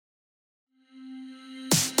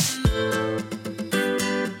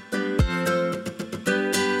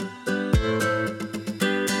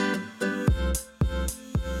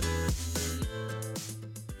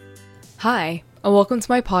Hi, and welcome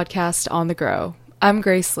to my podcast, On the Grow. I'm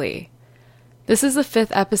Grace Lee. This is the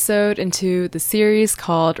 5th episode into the series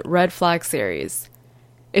called Red Flag Series.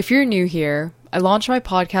 If you're new here, I launch my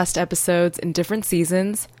podcast episodes in different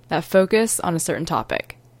seasons that focus on a certain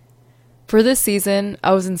topic. For this season,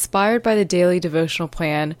 I was inspired by the daily devotional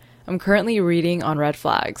plan I'm currently reading on red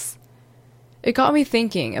flags. It got me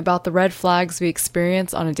thinking about the red flags we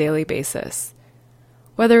experience on a daily basis.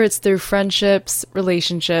 Whether it's through friendships,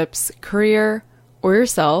 relationships, career, or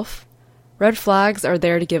yourself, red flags are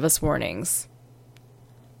there to give us warnings.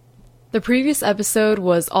 The previous episode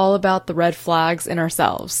was all about the red flags in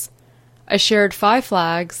ourselves. I shared 5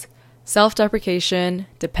 flags: self-deprecation,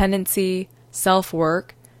 dependency,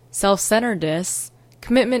 self-work, self-centeredness,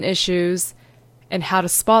 commitment issues, and how to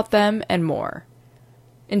spot them, and more.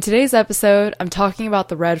 In today's episode, I'm talking about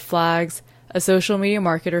the red flags a social media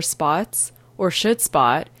marketer spots, or should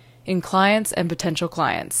spot, in clients and potential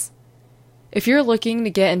clients. If you're looking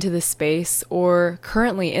to get into this space or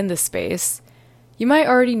currently in this space, you might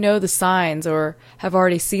already know the signs or have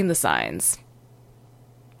already seen the signs.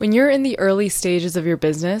 When you're in the early stages of your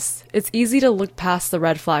business, it's easy to look past the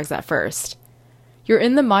red flags at first. You're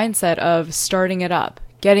in the mindset of starting it up,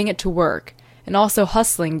 getting it to work, and also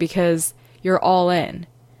hustling because you're all in.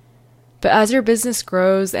 But as your business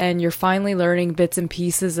grows and you're finally learning bits and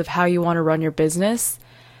pieces of how you want to run your business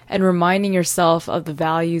and reminding yourself of the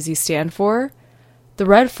values you stand for, the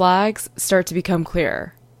red flags start to become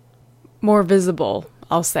clearer. More visible,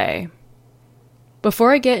 I'll say.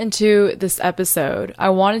 Before I get into this episode, I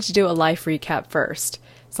wanted to do a life recap first,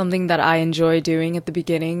 something that I enjoy doing at the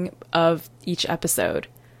beginning of each episode.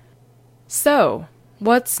 So,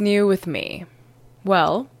 what's new with me?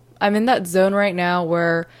 Well, I'm in that zone right now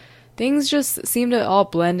where things just seem to all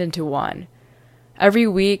blend into one. Every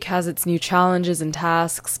week has its new challenges and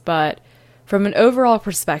tasks, but from an overall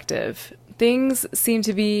perspective, things seem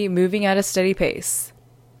to be moving at a steady pace.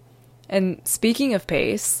 And speaking of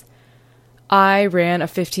pace, I ran a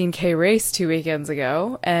 15K race 2 weekends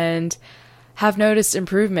ago and have noticed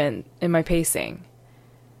improvement in my pacing.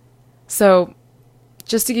 So,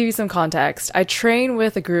 just to give you some context, I train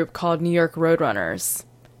with a group called New York Roadrunners.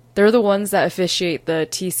 They're the ones that officiate the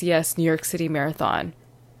TCS New York City Marathon.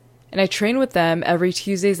 And I train with them every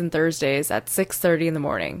Tuesdays and Thursdays at 6:30 in the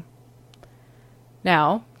morning.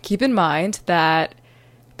 Now, keep in mind that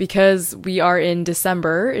because we are in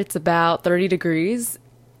December, it's about 30 degrees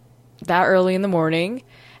that early in the morning,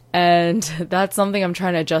 and that's something I'm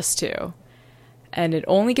trying to adjust to. And it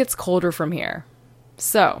only gets colder from here.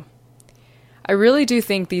 So, I really do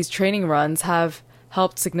think these training runs have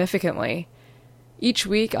helped significantly. Each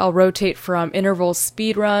week, I'll rotate from interval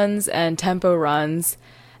speed runs and tempo runs,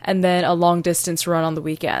 and then a long distance run on the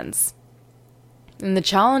weekends. And the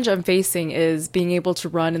challenge I'm facing is being able to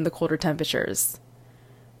run in the colder temperatures.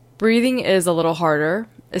 Breathing is a little harder,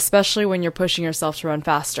 especially when you're pushing yourself to run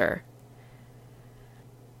faster.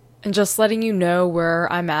 And just letting you know where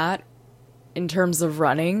I'm at in terms of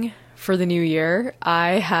running for the new year,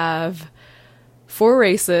 I have 4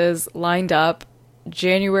 races lined up: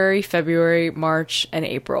 January, February, March, and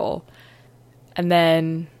April. And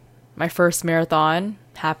then my first marathon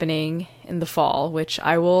happening in the fall, which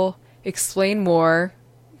I will explain more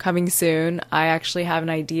coming soon. I actually have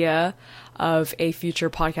an idea of a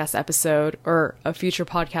future podcast episode or a future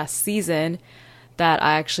podcast season that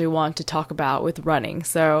I actually want to talk about with running.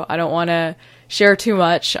 So I don't want to share too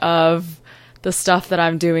much of the stuff that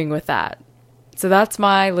I'm doing with that. So that's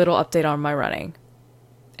my little update on my running.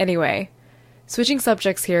 Anyway, switching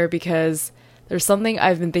subjects here because there's something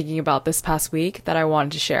I've been thinking about this past week that I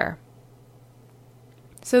wanted to share.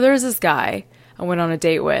 So there's this guy I went on a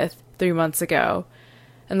date with 3 months ago,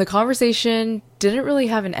 and the conversation didn't really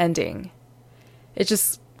have an ending. It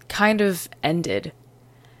just kind of ended.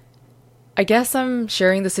 I guess I'm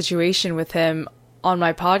sharing the situation with him on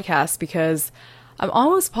my podcast because I'm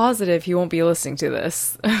almost positive he won't be listening to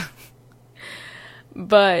this.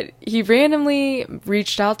 But he randomly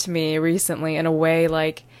reached out to me recently in a way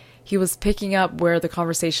like he was picking up where the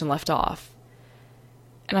conversation left off.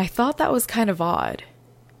 And I thought that was kind of odd.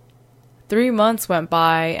 3 months went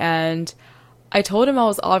by and I told him I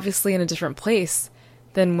was obviously in a different place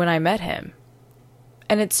than when I met him.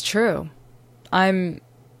 And it's true. I'm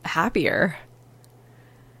happier.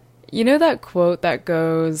 You know that quote that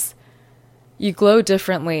goes, "You glow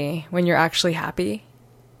differently when you're actually happy"?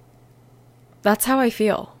 That's how I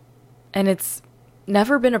feel. And it's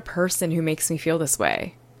never been a person who makes me feel this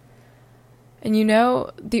way. And you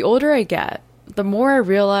know, the older I get, the more I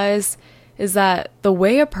realize is that the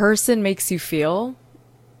way a person makes you feel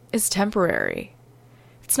is temporary.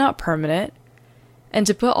 It's not permanent. And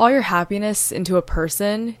to put all your happiness into a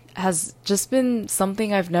person has just been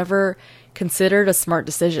something I've never considered a smart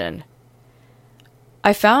decision.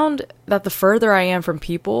 I found that the further I am from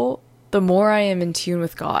people, the more I am in tune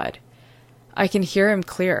with God. I can hear Him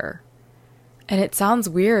clearer. And it sounds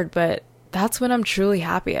weird, but that's when I'm truly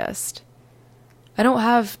happiest. I don't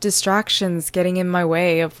have distractions getting in my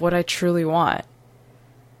way of what I truly want.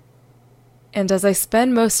 And as I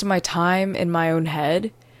spend most of my time in my own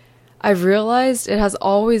head, I've realized it has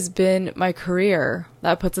always been my career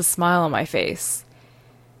that puts a smile on my face.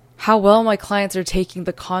 How well my clients are taking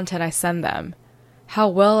the content I send them, how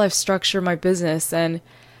well I've structured my business, and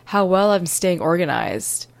how well I'm staying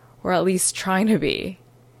organized, or at least trying to be.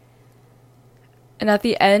 And at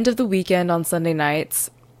the end of the weekend on Sunday nights,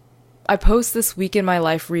 I post this week in my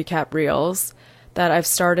life recap reels that I've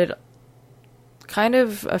started kind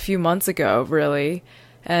of a few months ago, really,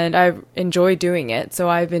 and I enjoy doing it, so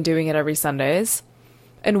I've been doing it every Sundays.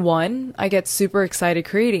 And one, I get super excited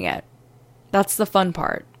creating it. That's the fun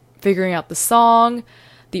part, figuring out the song,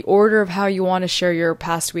 the order of how you want to share your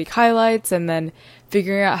past week highlights, and then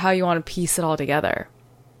figuring out how you want to piece it all together.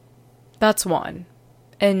 That's one.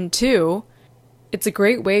 And two, it's a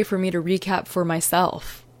great way for me to recap for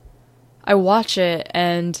myself. I watch it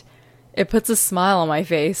and it puts a smile on my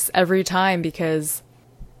face every time because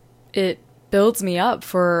it builds me up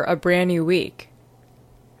for a brand new week.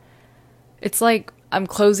 It's like I'm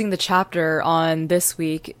closing the chapter on this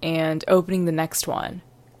week and opening the next one.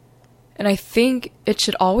 And I think it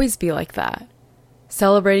should always be like that,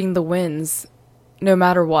 celebrating the wins, no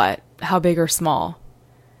matter what, how big or small.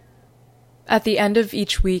 At the end of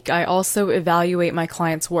each week, I also evaluate my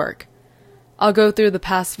clients' work. I'll go through the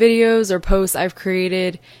past videos or posts I've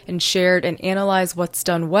created and shared and analyze what's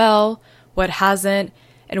done well, what hasn't,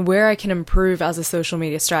 and where I can improve as a social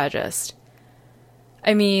media strategist.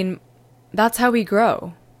 I mean, that's how we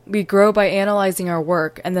grow. We grow by analyzing our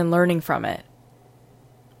work and then learning from it.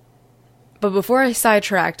 But before I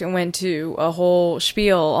sidetracked and went to a whole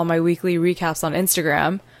spiel on my weekly recaps on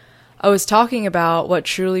Instagram, I was talking about what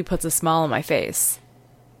truly puts a smile on my face.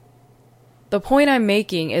 The point I'm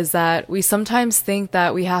making is that we sometimes think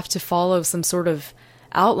that we have to follow some sort of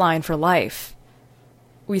outline for life.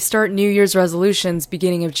 We start New Year's resolutions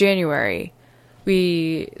beginning of January.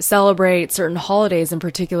 We celebrate certain holidays in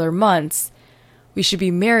particular months. We should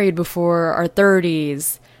be married before our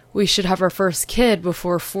 30s. We should have our first kid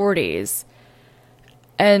before 40s.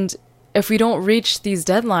 And if we don't reach these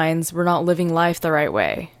deadlines, we're not living life the right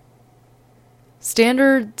way.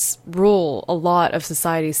 Standards rule a lot of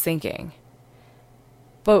society's thinking.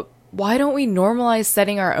 But why don't we normalize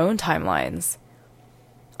setting our own timelines?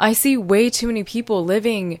 I see way too many people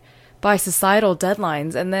living by societal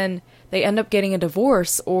deadlines and then they end up getting a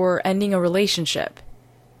divorce or ending a relationship.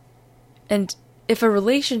 And if a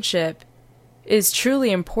relationship is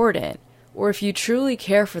truly important, or if you truly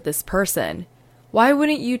care for this person, why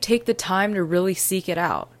wouldn't you take the time to really seek it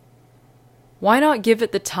out? Why not give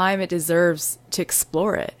it the time it deserves to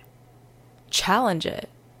explore it, challenge it,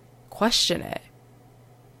 question it?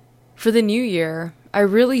 For the new year, I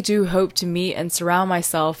really do hope to meet and surround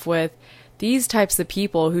myself with these types of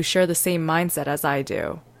people who share the same mindset as I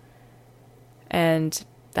do. And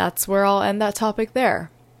that's where I'll end that topic there.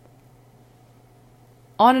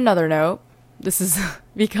 On another note, this is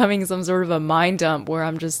becoming some sort of a mind dump where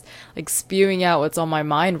I'm just like spewing out what's on my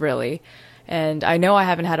mind, really. And I know I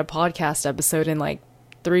haven't had a podcast episode in like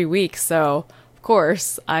 3 weeks, so of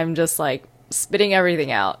course I'm just like spitting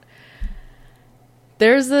everything out.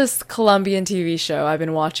 There's this Colombian TV show I've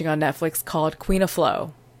been watching on Netflix called Queen of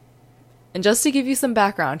Flow. And just to give you some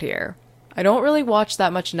background here, I don't really watch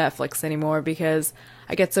that much Netflix anymore because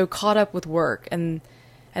I get so caught up with work. And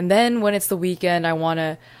then when it's the weekend, I want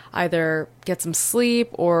to either get some sleep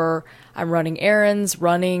or I'm running errands,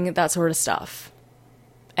 that sort of stuff.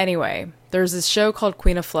 Anyway, there's this show called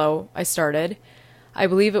Queen of Flow I started. I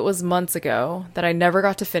believe it was months ago that I never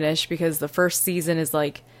got to finish because the first season is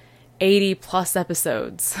like 80 plus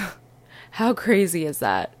episodes. How crazy is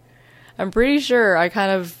that? I'm pretty sure I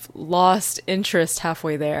kind of lost interest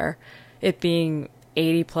halfway there, it being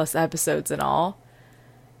 80 plus episodes and all.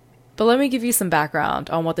 But let me give you some background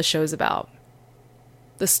on what the show's about.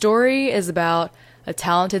 The story is about a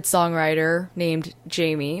talented songwriter named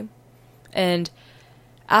Jamie, and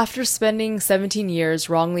after spending 17 years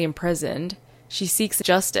wrongly imprisoned, she seeks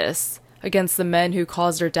justice against the men who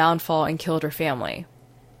caused her downfall and killed her family.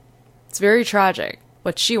 It's very tragic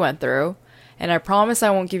what she went through, and I promise I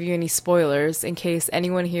won't give you any spoilers in case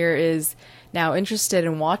anyone here is now interested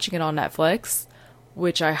in watching it on Netflix,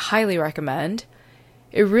 which I highly recommend.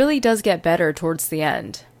 It really does get better towards the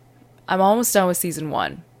end. I'm almost done with season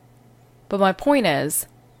 1. But my point is,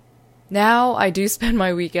 now I do spend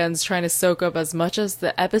my weekends trying to soak up as much of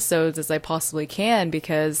the episodes as I possibly can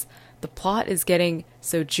because the plot is getting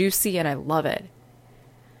so juicy and I love it.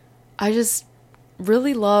 I just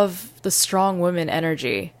really love the strong woman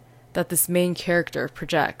energy that this main character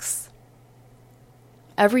projects.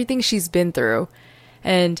 Everything she's been through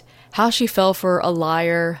and how she fell for a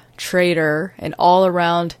liar, traitor, and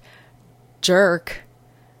all-around jerk,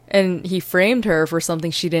 and he framed her for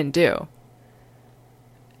something she didn't do.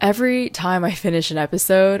 Every time I finish an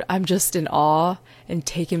episode, I'm just in awe and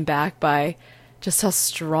taken back by just how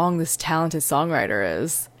strong this talented songwriter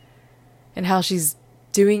is, and how she's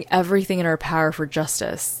doing everything in her power for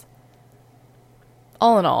justice.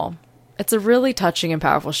 All in all, it's a really touching and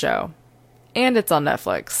powerful show, and it's on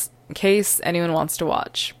Netflix, in case anyone wants to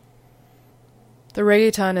watch. The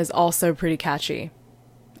reggaeton is also pretty catchy.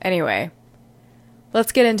 Anyway,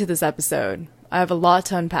 let's get into this episode. I have a lot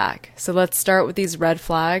to unpack, so let's start with these red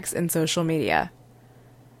flags in social media.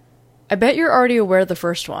 I bet you're already aware of the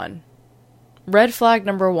first one. Red flag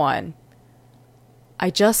number 1. I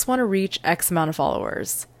just want to reach X amount of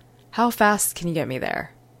followers. How fast can you get me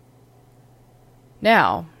there?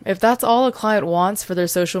 Now, if that's all a client wants for their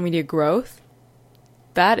social media growth,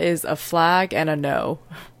 that is a flag and a no.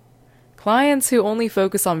 Clients who only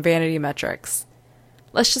focus on vanity metrics.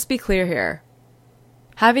 Let's just be clear here.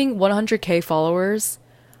 Having 100k followers,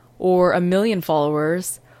 or 1 million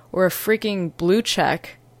followers, or a freaking blue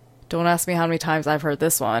check, don't ask me how many times I've heard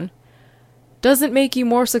this one, doesn't make you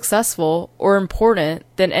more successful or important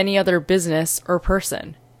than any other business or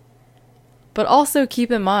person. But also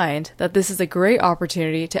keep in mind that this is a great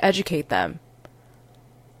opportunity to educate them.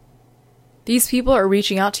 These people are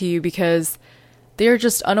reaching out to you because they are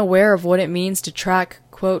just unaware of what it means to track,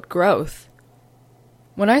 quote, growth.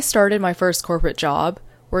 When I started my first corporate job,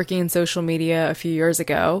 working in social media a few years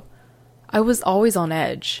ago, I was always on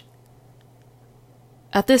edge.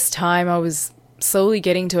 At this time, I was slowly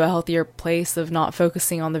getting to a healthier place of not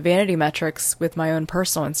focusing on the vanity metrics with my own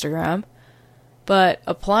personal Instagram, but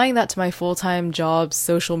applying that to my full-time job's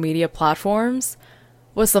social media platforms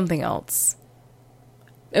was something else.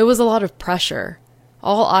 It was a lot of pressure,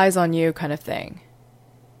 all eyes on you kind of thing.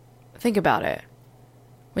 Think about it.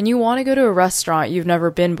 When you want to go to a restaurant you've never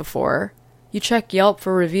been before, you check Yelp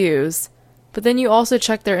for reviews, but then you also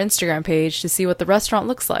check their Instagram page to see what the restaurant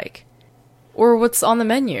looks like, or what's on the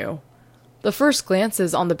menu. The first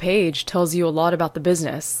glances on the page tells you a lot about the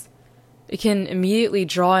business. It can immediately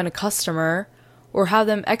draw in a customer, or have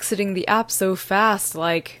them exiting the app so fast,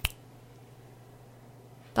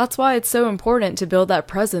 That's why it's so important to build that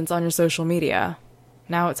presence on your social media.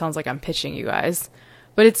 Now it sounds like I'm pitching you guys,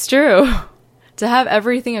 but it's true. To have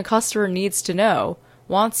everything a customer needs to know,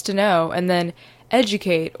 wants to know, and then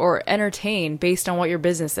educate or entertain based on what your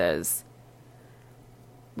business is.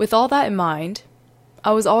 With all that in mind,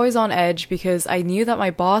 I was always on edge because I knew that my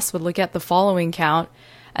boss would look at the following count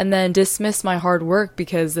and then dismiss my hard work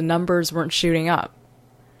because the numbers weren't shooting up.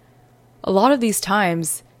 A lot of these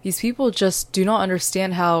times, these people just do not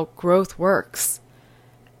understand how growth works.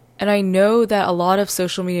 And I know that a lot of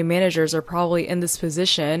social media managers are probably in this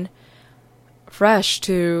position, fresh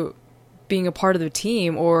to being a part of the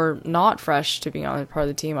team, or not fresh to being on a part of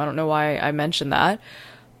the team. I don't know why I mentioned that.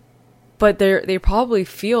 But they probably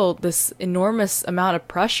feel this enormous amount of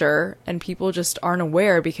pressure, and people just aren't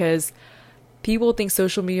aware because people think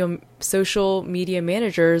social media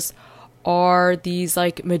managers are these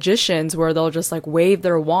magicians where they'll just wave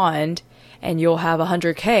their wand and you'll have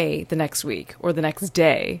 100k the next week or the next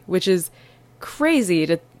day, which is crazy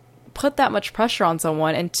to put that much pressure on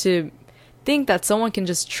someone and to think that someone can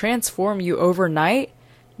just transform you overnight.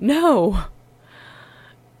 No.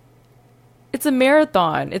 It's a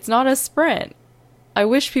marathon. It's not a sprint. I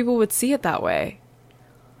wish people would see it that way.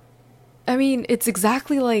 I mean, it's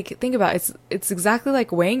exactly think about it. It's exactly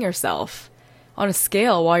like weighing yourself on a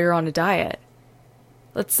scale while you're on a diet.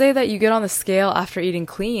 Let's say that you get on the scale after eating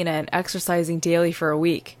clean and exercising daily for a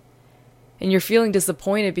week, and you're feeling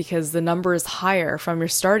disappointed because the number is higher from your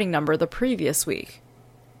starting number the previous week.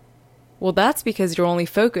 Well, that's because you're only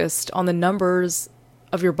focused on the numbers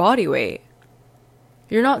of your body weight.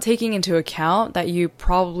 You're not taking into account that you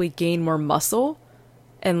probably gained more muscle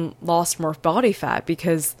and lost more body fat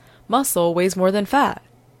because muscle weighs more than fat.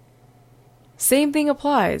 Same thing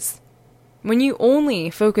applies. When you only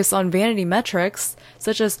focus on vanity metrics,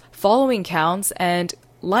 such as following counts and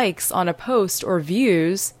likes on a post or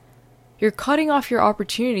views, you're cutting off your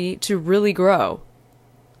opportunity to really grow.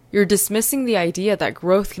 You're dismissing the idea that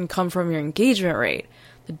growth can come from your engagement rate,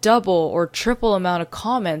 the double or triple amount of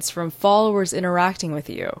comments from followers interacting with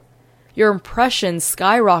you. your impressions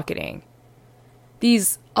skyrocketing.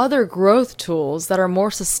 These other growth tools that are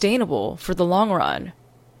more sustainable for the long run.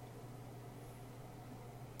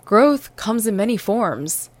 Growth comes in many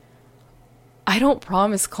forms. I don't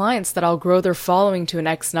promise clients that I'll grow their following to an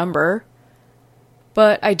X number,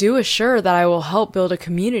 but I do assure that I will help build a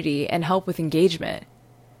community and help with engagement.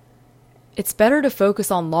 It's better to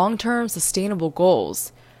focus on long-term sustainable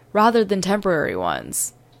goals rather than temporary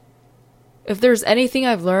ones. If there's anything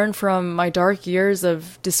I've learned from my dark years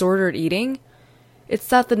of disordered eating, it's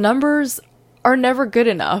that the numbers are never good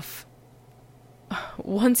enough.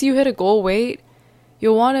 Once you hit a goal weight,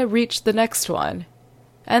 you'll want to reach the next one,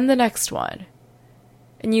 and the next one.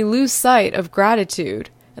 And you lose sight of gratitude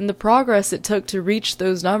and the progress it took to reach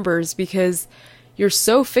those numbers because you're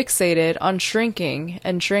so fixated on shrinking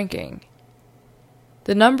and shrinking.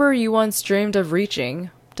 The number you once dreamed of reaching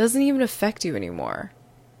doesn't even affect you anymore.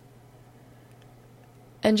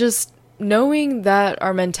 And just knowing that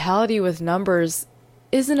our mentality with numbers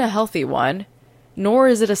isn't a healthy one, nor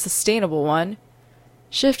is it a sustainable one,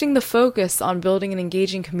 shifting the focus on building an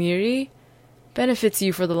engaging community benefits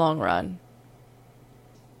you for the long run.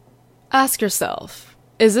 Ask yourself,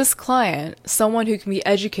 is this client someone who can be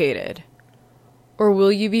educated, or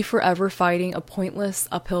will you be forever fighting a pointless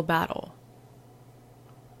uphill battle?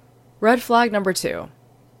 Red flag number 2.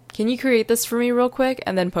 Can you create this for me real quick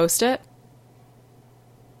and then post it?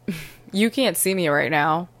 You can't see me right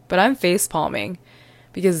now, but I'm face palming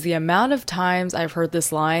because the amount of times I've heard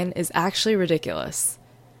this line is actually ridiculous.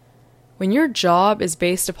 When your job is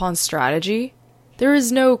based upon strategy, there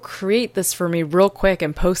is no create this for me real quick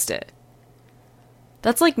and post it.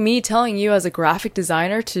 That's like me telling you as a graphic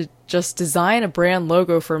designer to just design a brand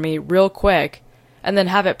logo for me real quick and then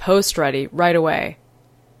have it post ready right away.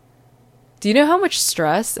 Do you know how much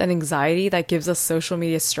stress and anxiety that gives us social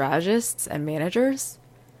media strategists and managers?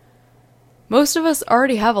 Most of us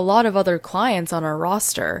already have a lot of other clients on our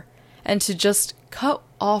roster, and to just cut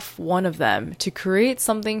off one of them to create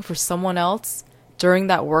something for someone else during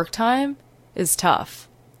that work time is tough.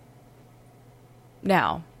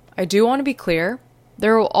 Now, I do want to be clear,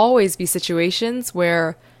 there will always be situations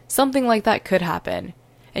where something like that could happen,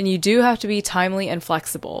 and you do have to be timely and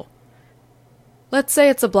flexible. Let's say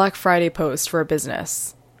it's a Black Friday post for a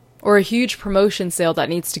business, or a huge promotion sale that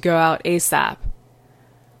needs to go out ASAP.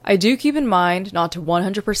 I do keep in mind not to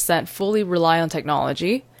 100% fully rely on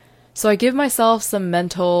technology, so I give myself some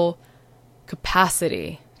mental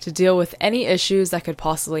capacity to deal with any issues that could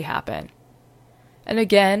possibly happen. And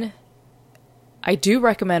again, I do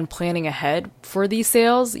recommend planning ahead for these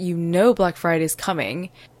sales. You know Black Friday is coming,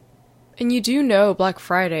 and you do know Black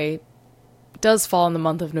Friday does fall in the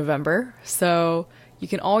month of November, so you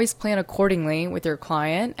can always plan accordingly with your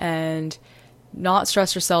client and not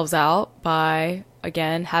stress yourselves out by,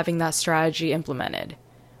 again, having that strategy implemented.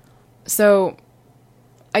 So,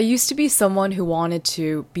 I used to be someone who wanted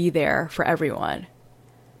to be there for everyone,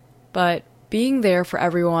 but being there for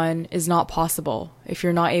everyone is not possible if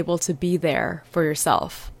you're not able to be there for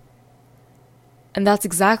yourself. And that's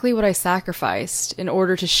exactly what I sacrificed in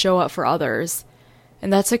order to show up for others,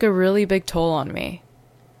 and that took a really big toll on me.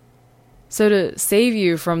 So to save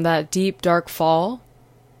you from that deep, dark fall,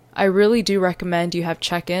 I really do recommend you have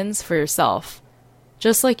check-ins for yourself,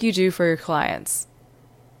 just like you do for your clients.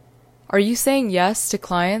 Are you saying yes to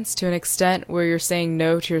clients to an extent where you're saying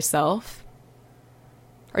no to yourself?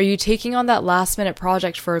 Are you taking on that last-minute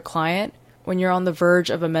project for a client when you're on the verge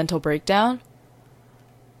of a mental breakdown?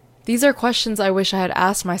 These are questions I wish I had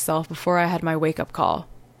asked myself before I had my wake-up call.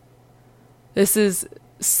 This is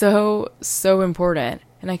so important,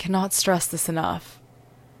 and I cannot stress this enough.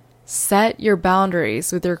 Set your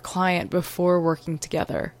boundaries with your client before working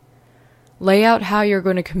together. Lay out how you're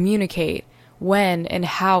going to communicate, when and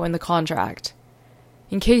how in the contract.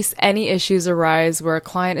 In case any issues arise where a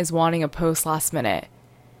client is wanting a post last minute,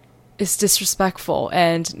 it's disrespectful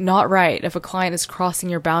and not right if a client is crossing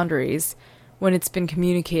your boundaries when it's been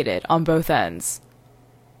communicated on both ends.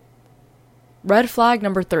 Red flag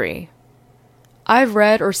number 3. I've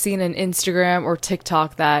read or seen on Instagram or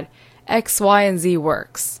TikTok that X, Y, and Z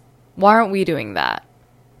works. Why aren't we doing that?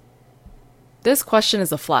 This question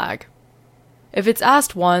is a flag. If it's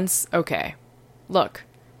asked once, okay. Look,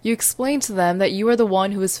 you explain to them that you are the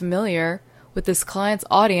one who is familiar with this client's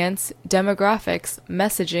audience, demographics,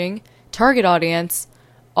 messaging, target audience,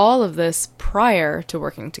 all of this prior to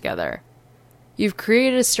working together. You've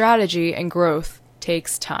created a strategy, and growth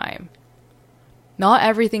takes time. Not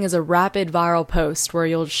everything is a rapid viral post where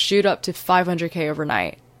you'll shoot up to 500K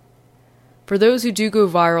overnight. For those who do go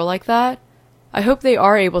viral like that, I hope they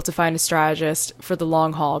are able to find a strategist for the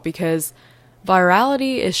long haul, because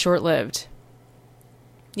Virality is short-lived.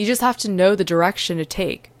 You just have to know the direction to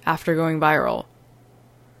take after going viral.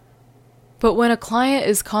 But when a client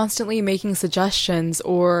is constantly making suggestions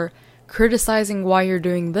or criticizing why you're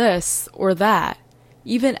doing this or that,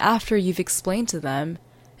 even after you've explained to them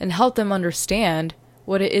and helped them understand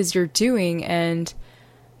what it is you're doing and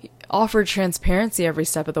offered transparency every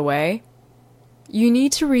step of the way, you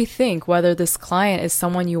need to rethink whether this client is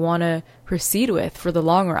someone you want to proceed with for the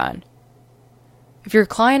long run. If your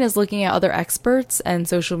client is looking at other experts and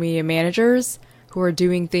social media managers who are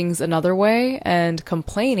doing things another way and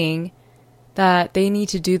complaining that they need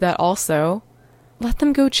to do that also, let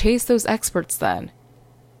them go chase those experts then.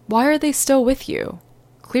 Why are they still with you?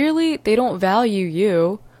 Clearly, they don't value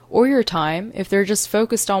you or your time if they're just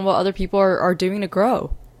focused on what other people are doing to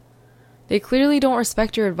grow. They clearly don't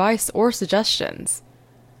respect your advice or suggestions.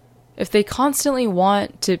 If they constantly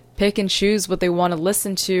want to pick and choose what they want to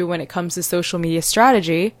listen to when it comes to social media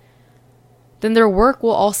strategy, then their work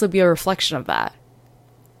will also be a reflection of that.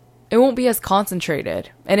 It won't be as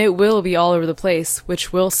concentrated, and it will be all over the place,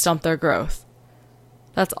 which will stump their growth.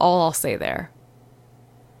 That's all I'll say there.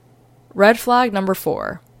 Red flag number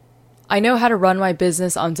 4. I know how to run my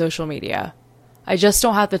business on social media. I just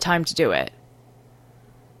don't have the time to do it.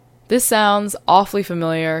 This sounds awfully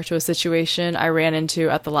familiar to a situation I ran into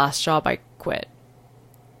at the last job I quit.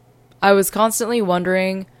 I was constantly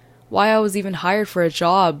wondering why I was even hired for a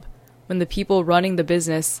job when the people running the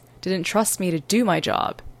business didn't trust me to do my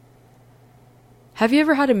job. Have you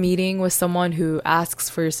ever had a meeting with someone who asks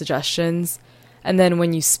for your suggestions, and then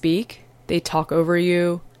when you speak, they talk over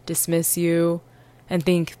you, dismiss you, and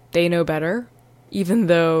think they know better, even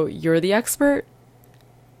though you're the expert?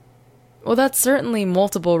 Well, that's certainly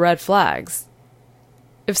multiple red flags.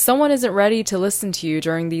 If someone isn't ready to listen to you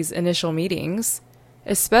during these initial meetings,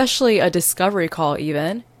 especially a discovery call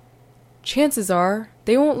even, chances are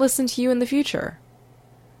they won't listen to you in the future.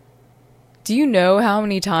 Do you know how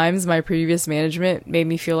many times my previous management made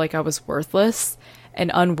me feel like I was worthless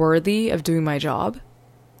and unworthy of doing my job?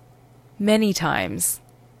 Many times.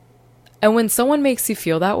 And when someone makes you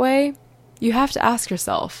feel that way, you have to ask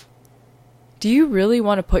yourself, do you really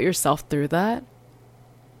want to put yourself through that?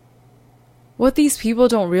 What these people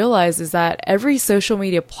don't realize is that every social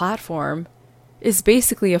media platform is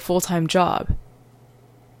basically a full-time job.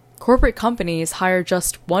 Corporate companies hire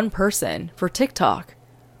just one person for TikTok,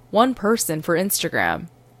 one person for Instagram.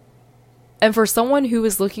 And for someone who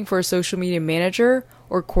is looking for a social media manager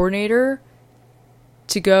or coordinator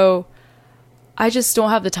to go, I just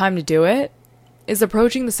don't have the time to do it, is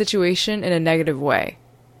approaching the situation in a negative way.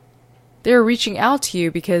 They're reaching out to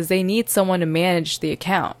you because they need someone to manage the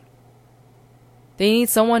account. They need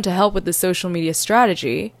someone to help with the social media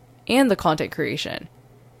strategy and the content creation.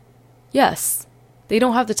 Yes, they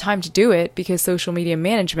don't have the time to do it because social media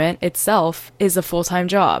management itself is a full-time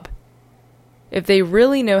job. If they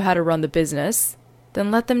really know how to run the business,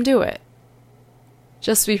 then let them do it.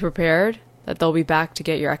 Just be prepared that they'll be back to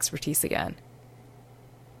get your expertise again.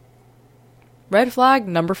 Red flag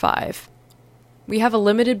number 5. We have a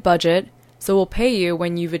limited budget, so we'll pay you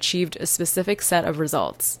when you've achieved a specific set of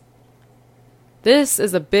results. This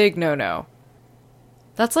is a big no-no.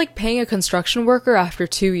 That's like paying a construction worker after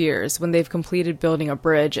 2 years when they've completed building a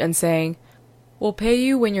bridge and saying, we'll pay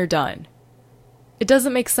you when you're done. It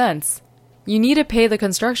doesn't make sense. You need to pay the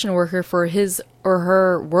construction worker for his or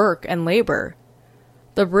her work and labor.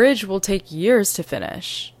 The bridge will take years to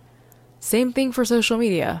finish. Same thing for social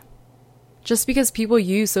media. Just because people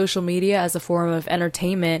use social media as a form of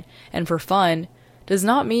entertainment and for fun does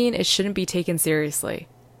not mean it shouldn't be taken seriously.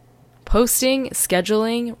 Posting,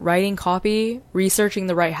 scheduling, writing copy, researching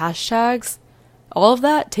the right hashtags, all of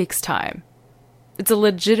that takes time. It's a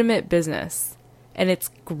legitimate business, and it's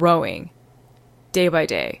growing day by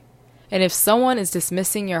day. And if someone is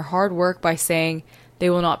dismissing your hard work by saying they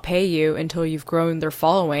will not pay you until you've grown their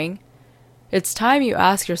following, it's time you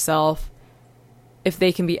ask yourself if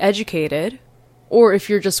they can be educated or if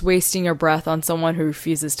you're just wasting your breath on someone who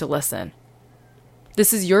refuses to listen.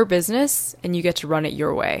 This is your business, and you get to run it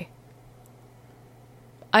your way.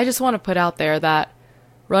 I just want to put out there that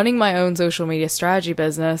running my own social media strategy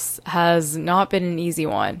business has not been an easy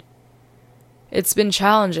one. It's been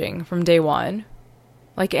challenging from day one,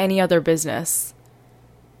 like any other business,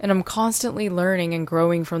 and I'm constantly learning and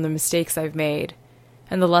growing from the mistakes I've made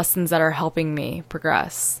and the lessons that are helping me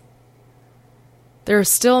progress. There are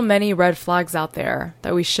still many red flags out there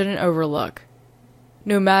that we shouldn't overlook,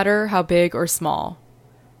 no matter how big or small.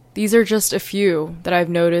 These are just a few that I've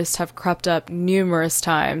noticed have crept up numerous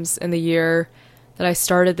times in the year that I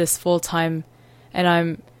started this full-time, and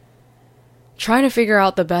I'm trying to figure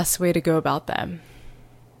out the best way to go about them.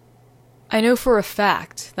 I know for a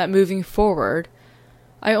fact that moving forward,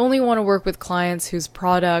 I only want to work with clients whose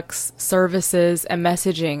products, services, and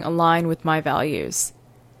messaging align with my values.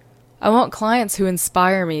 I want clients who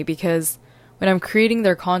inspire me because when I'm creating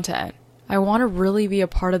their content, I want to really be a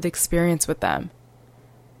part of the experience with them.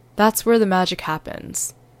 That's where the magic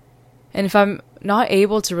happens. And if I'm not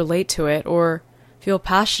able to relate to it or feel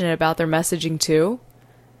passionate about their messaging too,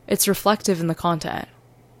 it's reflective in the content.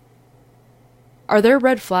 Are there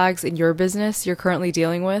red flags in your business you're currently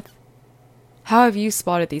dealing with? How have you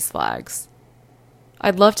spotted these flags?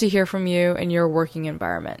 I'd love to hear from you in your working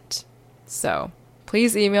environment. So,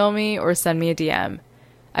 please email me or send me a DM.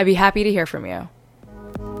 I'd be happy to hear from you.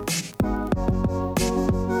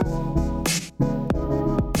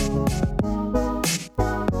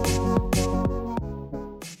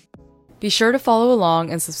 Be sure to follow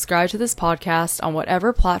along and subscribe to this podcast on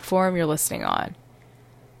whatever platform you're listening on.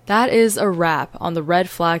 That is a wrap on the Red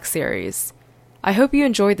Flag series. I hope you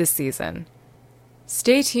enjoyed this season.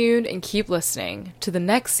 Stay tuned and keep listening to the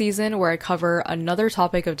next season where I cover another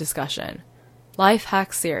topic of discussion, Life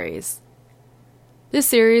Hack Series. This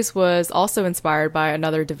series was also inspired by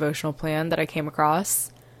another devotional plan that I came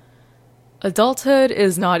across. Adulthood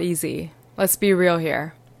is not easy. Let's be real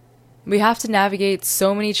here. We have to navigate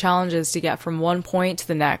so many challenges to get from one point to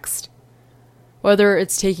the next. Whether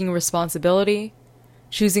it's taking responsibility,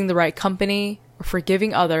 choosing the right company, or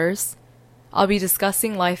forgiving others, I'll be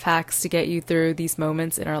discussing life hacks to get you through these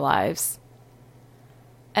moments in our lives.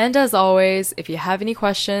 And as always, if you have any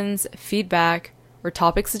questions, feedback, or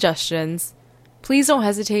topic suggestions, please don't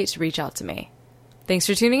hesitate to reach out to me. Thanks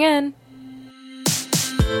for tuning in!